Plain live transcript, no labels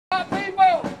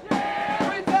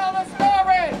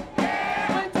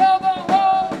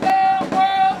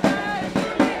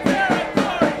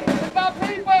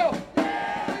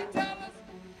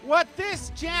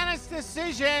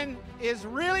vision is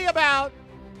really about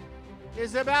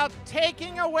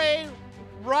taking away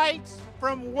rights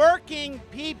from working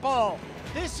people.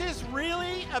 This is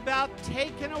really about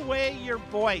taking away your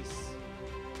voice,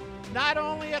 not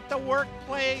only at the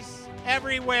workplace,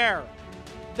 everywhere.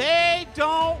 They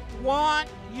don't want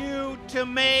you to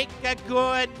make a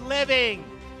good living.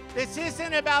 This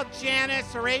isn't about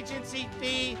Janus or agency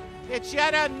fee. It's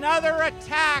yet another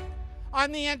attack on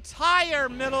the entire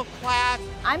middle class.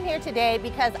 I'm here today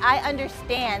because I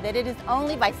understand that it is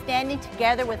only by standing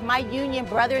together with my union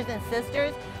brothers and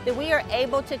sisters that we are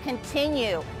able to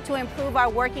continue to improve our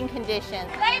working conditions.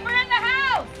 Labor in the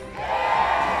house!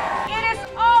 It is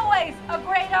always a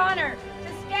great honor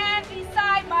to stand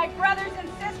beside my brothers and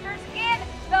sisters in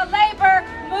the labor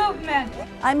movement.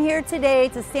 I'm here today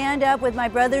to stand up with my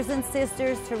brothers and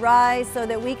sisters to rise so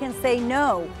that we can say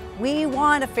no. We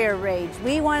want a fair wage.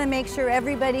 We want to make sure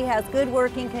everybody has good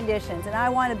working conditions. And I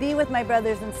want to be with my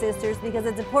brothers and sisters because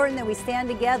it's important that we stand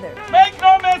together. Make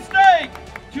no mistake,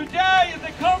 today is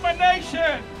the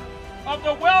culmination of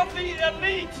the wealthy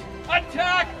elite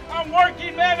attack on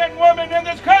working men and women in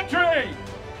this country.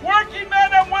 Working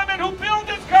men and women who build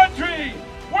this country.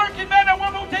 Working men and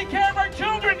women who take care of our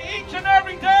children each and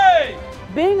every day.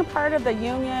 Being a part of the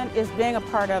union is being a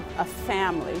part of a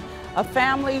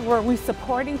family where we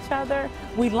support each other,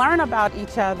 we learn about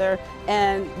each other,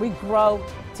 and we grow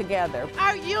together.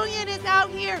 Our union is out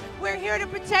here. We're here to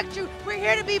protect you. We're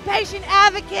here to be patient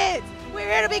advocates. We're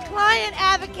here to be client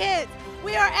advocates.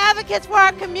 We are advocates for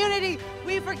our community.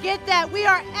 We forget that. We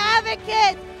are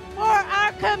advocates for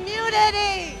our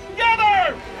community.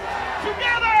 Together!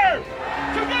 Together!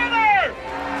 Together!